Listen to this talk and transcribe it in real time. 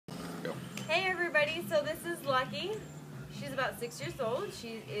Hey everybody, so this is Lucky. She's about 6 years old.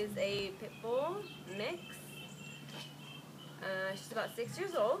 She is a pit bull mix. She's about 6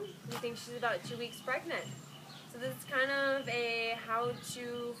 years old. We think she's about 2 weeks pregnant. So this is kind of a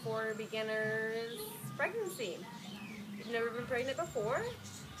how-to for beginners pregnancy. We've never been pregnant before,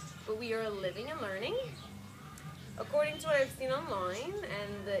 but we are living and learning. According to what I've seen online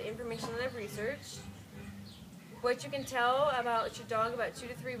and the information that I've researched, what you can tell about your dog about 2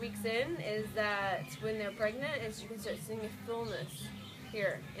 to 3 weeks in is that when they're pregnant is you can start seeing a fullness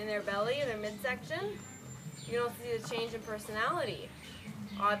here in their belly, in their midsection. You don't see the change in personality.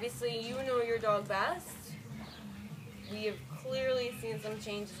 Obviously, you know your dog best. We have clearly seen some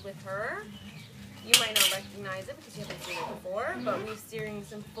changes with her. You might not recognize it because you haven't seen it before, but we're seeing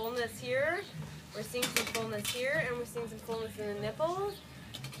some fullness here. We're seeing some fullness here, and we're seeing some fullness in the nipples.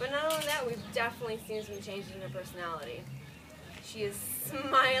 But not only that, we've definitely seen some changes in her personality. She is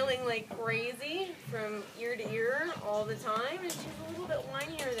smiling like crazy from ear to ear all the time, and she's a little bit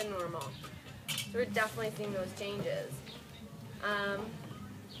whinier than normal. So we're definitely seeing those changes.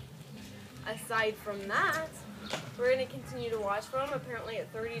 Aside from that, we're going to continue to watch for them. Apparently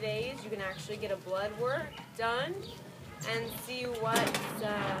at 30 days, you can actually get a blood work done and see what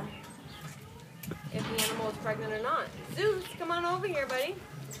if the animal is pregnant or not. Zeus, come on over here, buddy.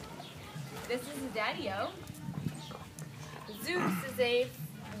 This is his daddy-o. Zeus is a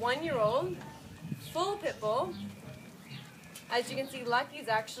 1-year-old, full pit bull. As you can see, Lucky's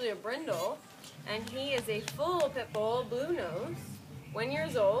actually a brindle, and he is a full pit bull, blue nose, 1 year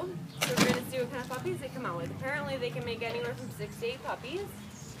old. So we're going to see what kind of puppies they come out with. Apparently they can make anywhere from 6 to 8 puppies.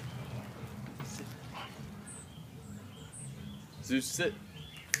 Zeus, sit.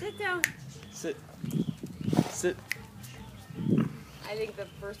 Sit down. Sit. Sit. I think the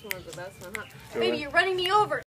first one was the best one, huh? Go Baby, ahead. you're running me over.